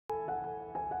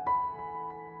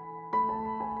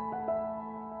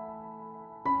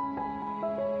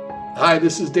Hi,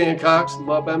 this is Dan Cox,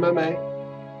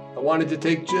 LUB-MMA. I wanted to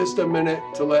take just a minute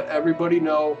to let everybody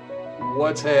know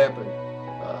what's happened.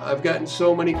 I've gotten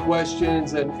so many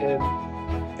questions and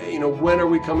when are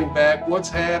we coming back? What's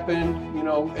happened?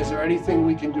 Is there anything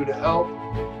we can do to help?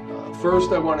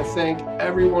 First, I want to thank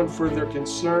everyone for their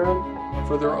concern,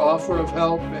 for their offer of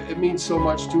help. It means so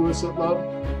much to us at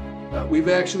LUB. We've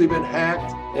actually been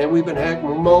hacked, and we've been hacked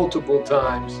multiple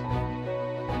times,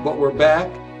 but we're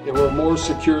back and we're more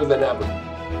secure than ever.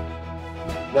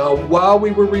 Now, while we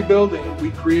were rebuilding,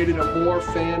 we created a more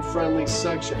fan-friendly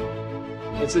section.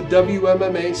 It's a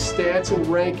WMMA stats and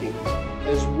rankings,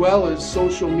 as well as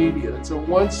social media. It's a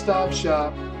one-stop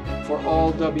shop for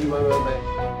all WMMA.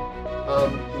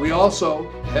 We also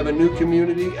have a new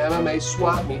community MMA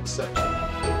swap meet section,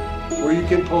 where you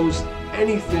can post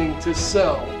anything to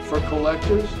sell for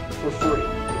collectors for free.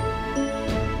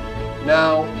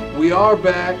 Now, we are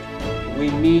back. We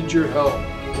need your help.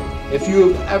 If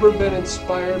you have ever been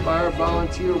inspired by our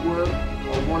volunteer work,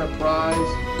 or won a prize,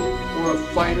 or a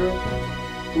fighter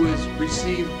who has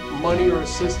received money or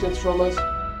assistance from us,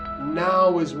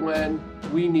 now is when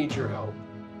we need your help.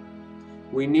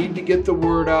 We need to get the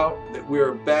word out that we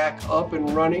are back up and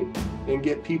running and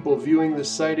get people viewing the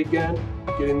site again,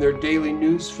 getting their daily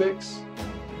news fix,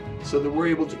 so that we're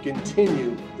able to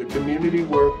continue the community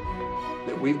work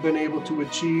that we've been able to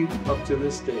achieve up to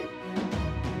this date.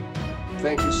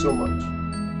 Thank you so much.